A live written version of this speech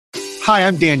Hi,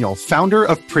 I'm Daniel, founder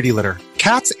of Pretty Litter.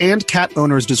 Cats and cat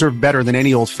owners deserve better than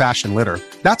any old-fashioned litter.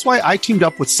 That's why I teamed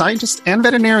up with scientists and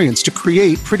veterinarians to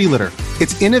create Pretty Litter.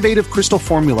 Its innovative crystal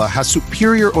formula has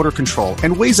superior odor control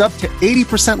and weighs up to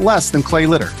 80% less than clay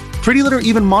litter. Pretty Litter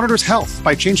even monitors health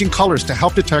by changing colors to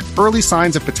help detect early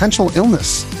signs of potential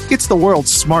illness. It's the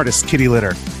world's smartest kitty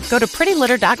litter. Go to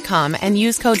prettylitter.com and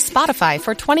use code SPOTIFY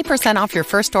for 20% off your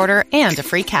first order and a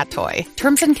free cat toy.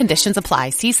 Terms and conditions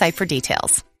apply. See site for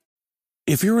details.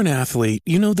 If you're an athlete,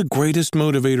 you know the greatest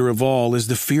motivator of all is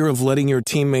the fear of letting your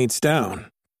teammates down.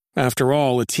 After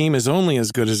all, a team is only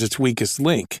as good as its weakest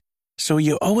link. So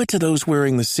you owe it to those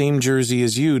wearing the same jersey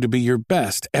as you to be your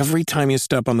best every time you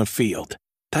step on the field.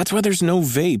 That's why there's no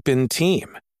vape in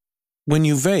team. When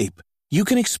you vape, you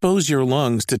can expose your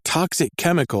lungs to toxic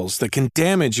chemicals that can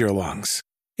damage your lungs.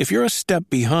 If you're a step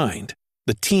behind,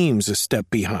 the team's a step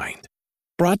behind.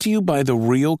 Brought to you by The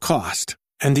Real Cost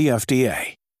and the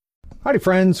FDA. Howdy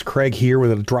friends, Craig here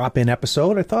with a drop-in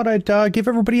episode. I thought I'd give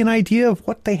everybody an idea of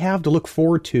what they have to look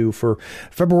forward to for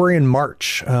February and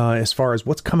March as far as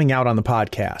what's coming out on the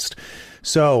podcast.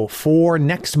 So for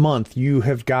next month, you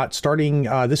have got starting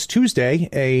this Tuesday,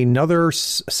 another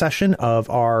session of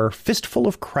our Fistful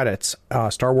of Credits,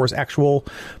 Star Wars actual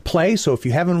play. So if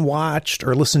you haven't watched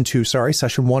or listened to,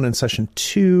 session 1 and session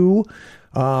 2,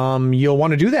 you'll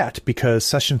want to do that because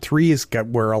session 3 is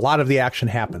where a lot of the action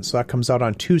happens. So that comes out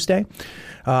on Tuesday.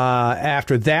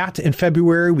 After that, in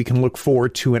February, we can look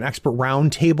forward to an expert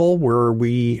roundtable where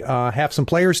we have some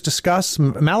players discuss,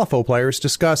 Malifaux players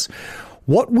discuss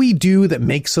what we do that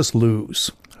makes us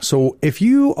lose. So if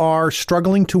you are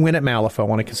struggling to win at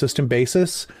Malifaux on a consistent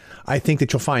basis, I think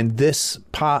that you'll find this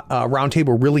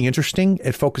roundtable really interesting.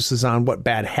 It focuses on what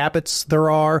bad habits there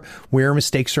are, where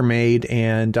mistakes are made,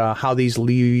 and how these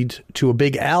lead to a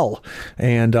big L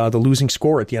and the losing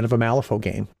score at the end of a Malifaux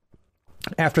game.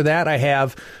 After that, I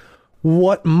have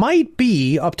what might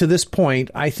be, up to this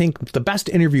point, I think the best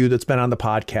interview that's been on the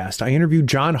podcast. I interviewed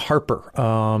John Harper,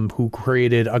 who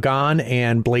created Agon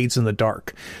and Blades in the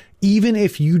Dark. Even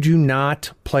if you do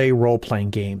not play role-playing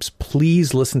games,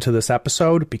 please listen to this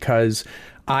episode because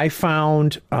I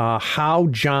found how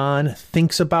John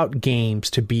thinks about games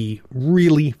to be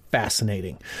really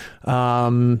fascinating.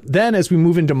 Then as we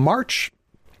move into March,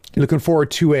 looking forward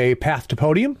to a Path to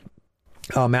Podium,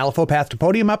 Malifaux Path to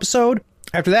Podium episode.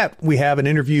 After that, we have an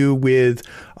interview with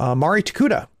Mari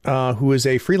Takuda, who is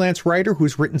a freelance writer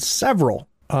who's written several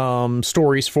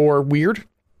stories for Weird.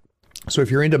 So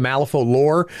if you're into Malifaux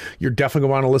lore, you're definitely going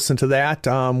to want to listen to that.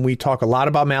 We talk a lot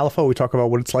about Malifaux. We talk about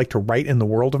what it's like to write in the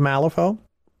world of Malifaux.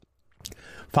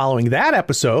 Following that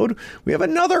episode, we have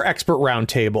another expert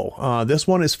roundtable. This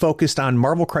one is focused on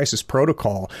Marvel Crisis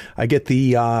Protocol. I get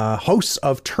the hosts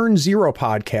of Turn Zero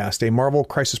podcast, a Marvel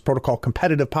Crisis Protocol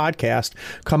competitive podcast,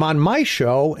 come on my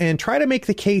show and try to make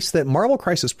the case that Marvel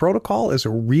Crisis Protocol is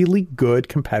a really good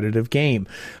competitive game.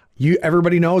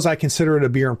 Everybody knows I consider it a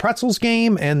beer and pretzels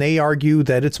game, and they argue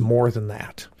that it's more than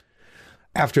that.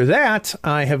 After that,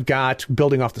 I have got,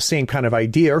 building off the same kind of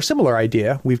idea or similar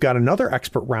idea, we've got another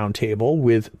expert roundtable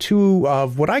with two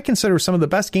of what I consider some of the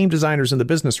best game designers in the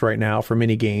business right now for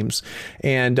mini games,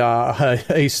 and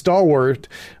a stalwart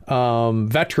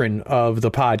veteran of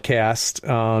the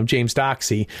podcast, James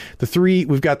Doxey.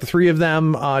 We've got the three of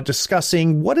them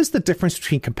discussing what is the difference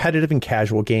between competitive and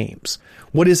casual games.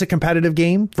 What is a competitive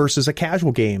game versus a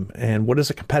casual game? And what is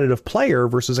a competitive player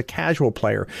versus a casual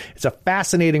player? It's a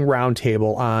fascinating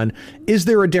roundtable on, is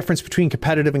there a difference between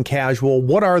competitive and casual?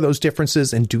 What are those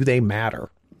differences and do they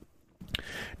matter?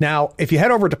 Now, if you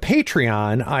head over to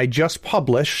Patreon, I just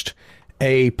published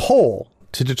a poll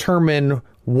to determine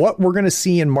what we're going to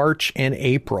see in March and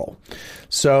April.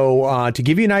 So to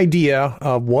give you an idea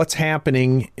of what's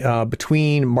happening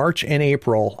between March and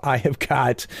April, I have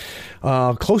got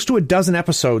close to a dozen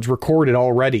episodes recorded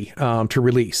already to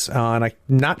release. And I'm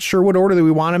not sure what order that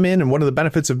we want them in. And one of the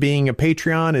benefits of being a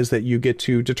Patreon is that you get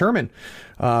to determine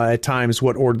at times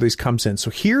what order these comes in. So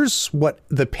here's what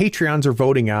the Patreons are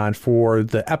voting on for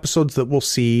the episodes that we'll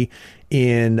see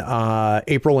in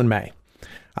April and May.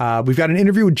 We've got an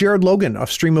interview with Jared Logan of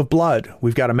Stream of Blood.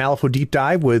 We've got a Malifaux deep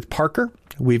dive with Parker.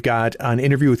 We've got an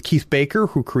interview with Keith Baker,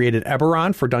 who created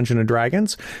Eberron for Dungeons &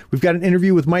 Dragons. We've got an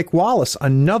interview with Mike Wallace,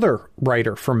 another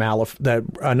writer for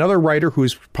another writer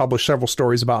who's published several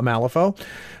stories about Malifaux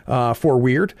for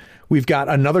Weird. We've got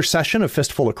another session of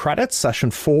Fistful of Credits, session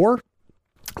 4.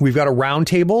 We've got a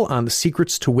roundtable on the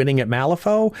secrets to winning at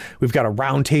Malifaux. We've got a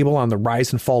roundtable on the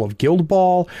rise and fall of Guild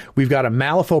Ball. We've got a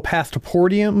Malifaux Path to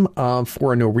Portium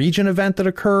for a Norwegian event that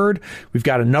occurred. We've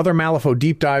got another Malifaux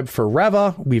deep dive for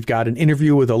Reva. We've got an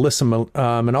interview with Alyssa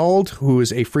Minold, who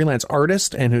is a freelance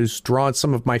artist and who's drawn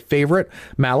some of my favorite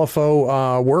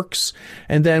Malifaux works.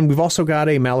 And then we've also got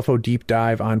a Malifaux deep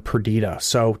dive on Perdita.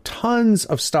 So tons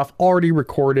of stuff already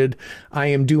recorded. I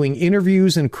am doing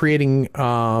interviews and creating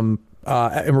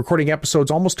and recording episodes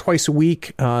almost twice a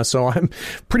week. So I'm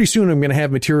pretty soon I'm going to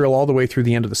have material all the way through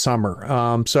the end of the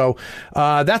summer. So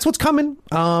that's what's coming.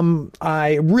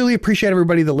 I really appreciate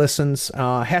everybody that listens.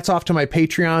 Hats off to my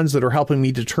Patreons that are helping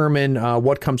me determine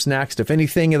what comes next. If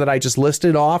anything that I just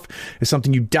listed off is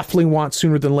something you definitely want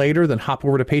sooner than later, then hop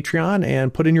over to Patreon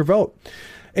and put in your vote.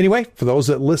 Anyway, for those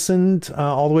that listened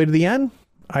all the way to the end,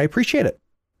 I appreciate it.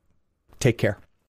 Take care.